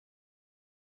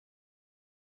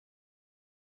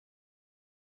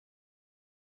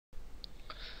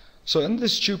So in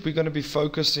this tube we're going to be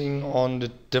focusing on the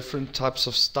different types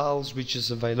of styles which is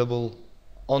available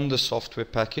on the software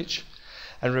package.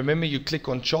 And remember, you click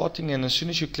on charting, and as soon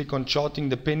as you click on charting,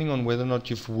 depending on whether or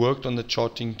not you've worked on the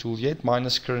charting tool yet, mine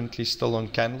is currently still on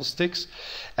candlesticks.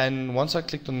 And once I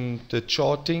clicked on the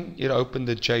charting, it opened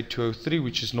the J203,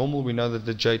 which is normal. We know that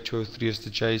the J203 is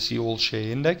the JSE All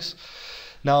Share Index.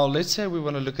 Now let's say we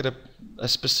want to look at a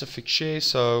specific share,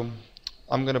 so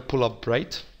I'm going to pull up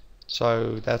BRAIT.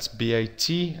 So that's BAT,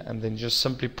 and then just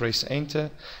simply press enter,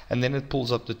 and then it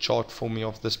pulls up the chart for me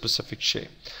of the specific share.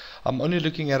 I'm only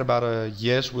looking at about a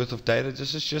year's worth of data.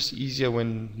 This is just easier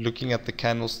when looking at the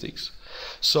candlesticks.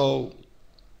 So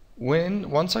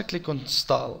once I click on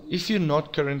style, if you're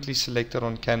not currently selected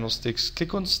on candlesticks,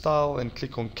 click on style and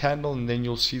click on candle, and then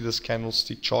you'll see this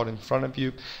candlestick chart in front of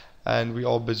you. And we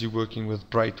are busy working with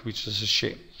BRAIT, which is a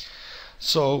share.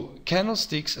 So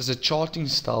candlesticks as a charting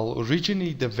style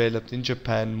originally developed in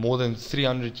Japan more than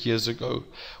 300 years ago,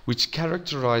 which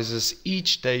characterizes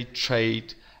each day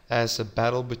trade as a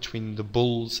battle between the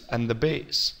bulls and the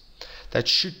bears. That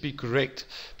should be correct,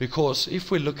 because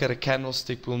if we look at a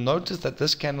candlestick, we'll notice that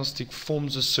this candlestick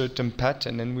forms a certain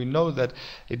pattern, and we know that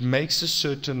it makes a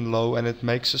certain low and it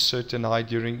makes a certain high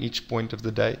during each point of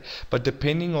the day. But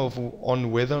depending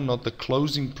on whether or not the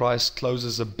closing price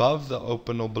closes above the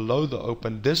open or below the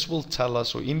open, this will tell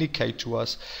us or indicate to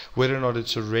us whether or not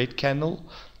it's a red candle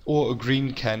or a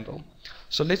green candle.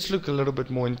 So let's look a little bit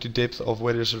more into depth of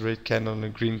whether it's a red candle and a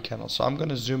green candle. So I'm going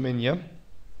to zoom in here,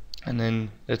 and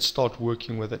then let's start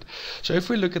working with it. So if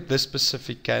we look at this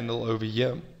specific candle over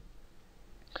here,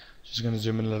 just going to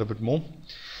zoom in a little bit more.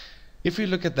 If we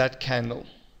look at that candle,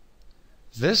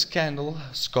 this candle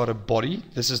has got a body.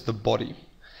 This is the body,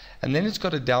 and then it's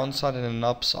got a downside and an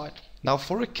upside. Now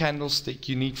for a candlestick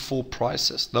you need 4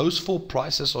 prices. Those 4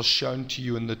 prices are shown to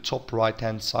you in the top right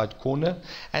hand side corner,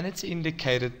 and it's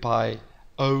indicated by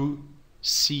O,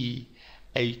 C,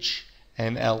 H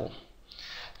and L.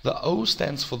 The O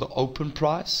stands for the open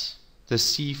price, the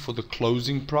C for the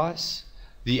closing price,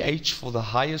 the H for the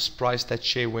highest price that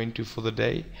share went to for the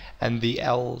day, and the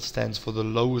L stands for the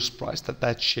lowest price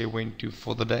that share went to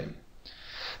for the day.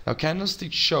 Now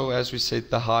candlesticks show, as we said,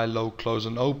 the high, low, close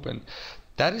and open.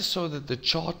 That is so that the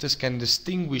chartist can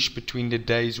distinguish between the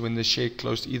days when the share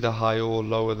closed either higher or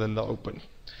lower than the open.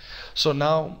 So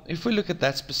now if we look at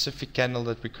that specific candle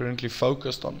that we're currently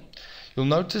focused on, you'll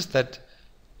notice that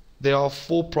there are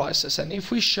 4 prices, and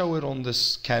if we show it on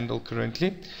this candle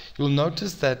currently, you'll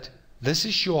notice that this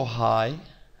is your high,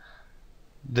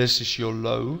 this is your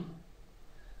low,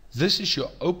 this is your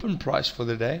open price for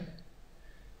the day,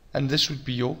 and this would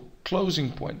be your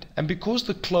closing point. And because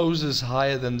the close is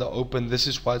higher than the open, this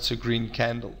is why it's a green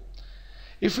candle.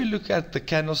 If we look at the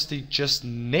candlestick just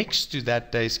next to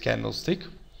that day's candlestick,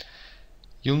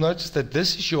 you'll notice that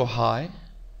this is your high,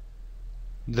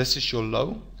 this is your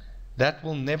low. That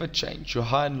will never change. Your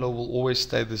high and low will always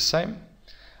stay the same.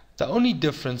 The only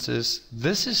difference is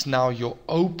this is now your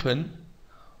open,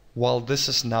 while this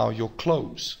is now your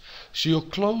close. So your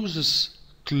close is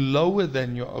lower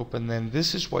than your open, then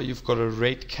this is why you've got a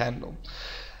red candle.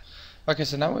 Okay,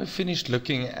 so now we've finished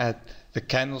looking at the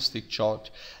candlestick chart,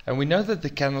 and we know that the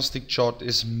candlestick chart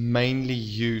is mainly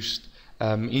used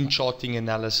in charting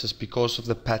analysis because of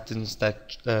the patterns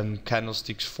that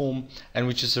candlesticks form, and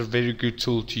which is a very good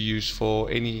tool to use for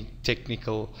any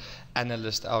technical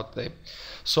analyst out there.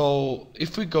 So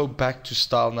if we go back to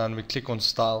style now and we click on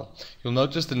style, you'll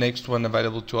notice the next one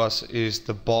available to us is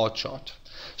the bar chart.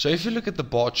 So if you look at the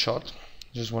bar chart,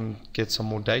 just want to get some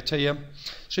more data here.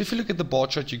 So if you look at the bar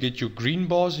chart, you get your green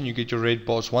bars and you get your red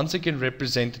bars, once again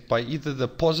represented by either the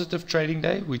positive trading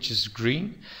day, which is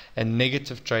green, and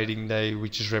negative trading day,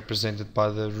 which is represented by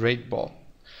the red bar.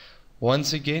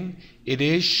 Once again, it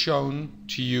is shown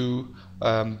to you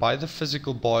by the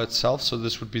physical bar itself, so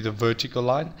this would be the vertical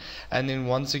line, and then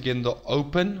once again the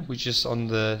open, which is on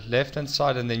the left hand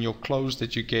side, and then your close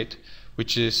that you get,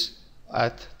 which is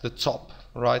at the top.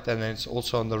 Right, and then it's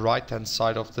also on the right hand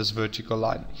side of this vertical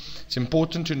line. It's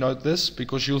important to note this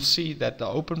because you'll see that the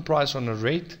open price on the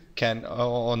red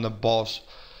on the bars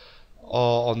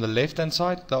are on the left hand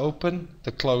side, the open,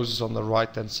 the close is on the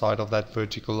right hand side of that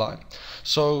vertical line.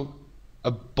 So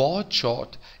a bar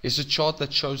chart is a chart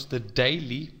that shows the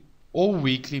daily or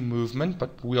weekly movement,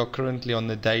 but we are currently on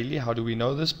the daily. How do we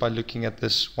know this? By looking at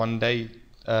this 1 day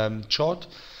chart.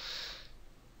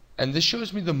 And this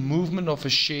shows me the movement of a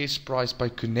share's price by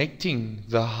connecting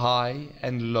the high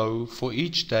and low for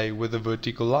each day with a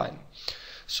vertical line.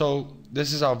 So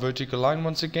this is our vertical line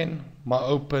once again, my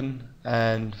open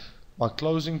and my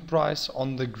closing price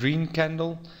on the green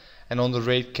candle, and on the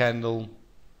red candle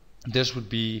this would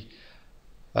be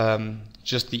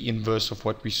just the inverse of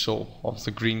what we saw of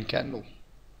the green candle.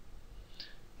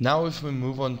 Now if we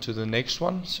move on to the next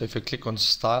one, so if I click on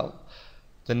style,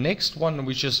 the next one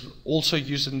which is also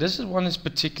used, and this one is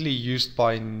particularly used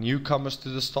by newcomers to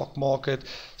the stock market,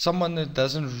 someone that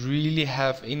doesn't really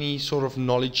have any sort of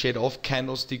knowledge yet of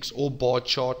candlesticks or bar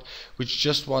chart, which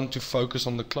just want to focus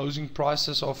on the closing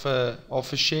prices of a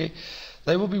share.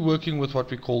 They will be working with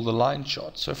what we call the line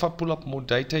chart. So if I pull up more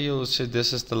data, you'll see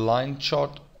this is the line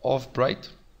chart of Brait.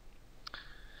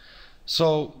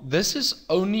 So this is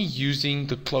only using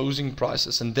the closing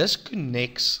prices, and this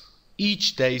connects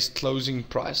each day's closing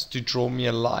price to draw me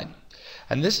a line.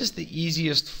 And this is the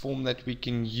easiest form that we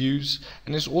can use,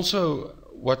 and it's also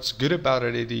what's good about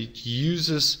it, it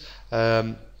uses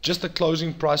just the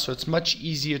closing price, so it's much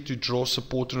easier to draw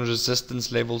support and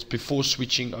resistance levels before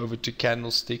switching over to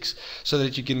candlesticks, so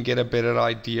that you can get a better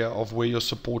idea of where your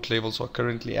support levels are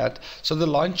currently at. So the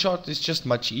line chart is just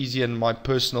much easier in my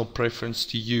personal preference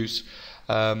to use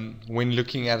when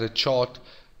looking at a chart,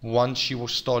 once you will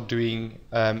start doing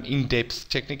in-depth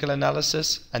technical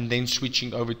analysis, and then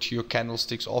switching over to your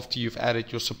candlesticks after you've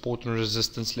added your support and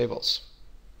resistance levels.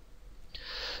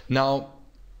 Now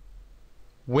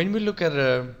when we look at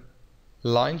a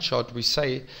line chart, we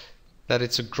say that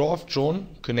it's a graph drawn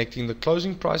connecting the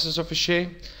closing prices of a share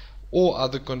or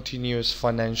other continuous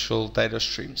financial data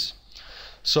streams.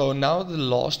 So now the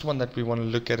last one that we want to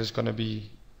look at is going to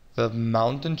be the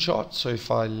mountain chart. So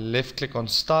if I left click on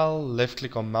style, left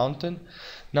click on mountain.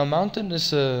 Now mountain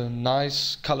is a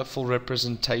nice colorful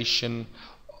representation,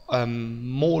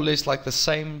 more or less like the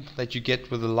same that you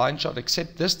get with the line chart,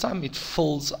 except this time it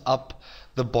fills up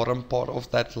the bottom part of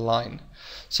that line.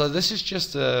 So this is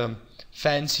just a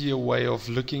fancier way of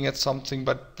looking at something,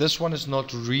 but this one is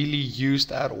not really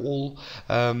used at all.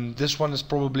 This one is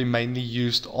probably mainly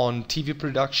used on TV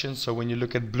production. So when you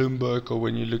look at Bloomberg, or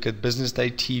when you look at Business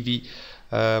Day TV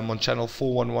on channel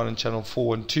 411 and channel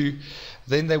 412,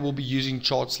 then they will be using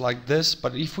charts like this.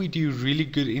 But if we do really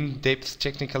good in-depth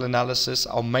technical analysis,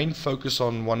 our main focus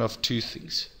on one of two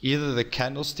things: either the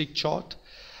candlestick chart,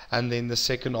 and then the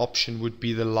second option would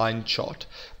be the line chart.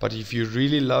 But if you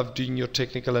really love doing your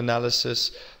technical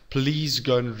analysis, please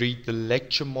go and read the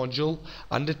lecture module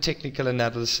under technical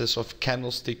analysis of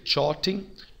candlestick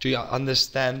charting to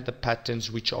understand the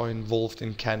patterns which are involved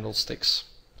in candlesticks.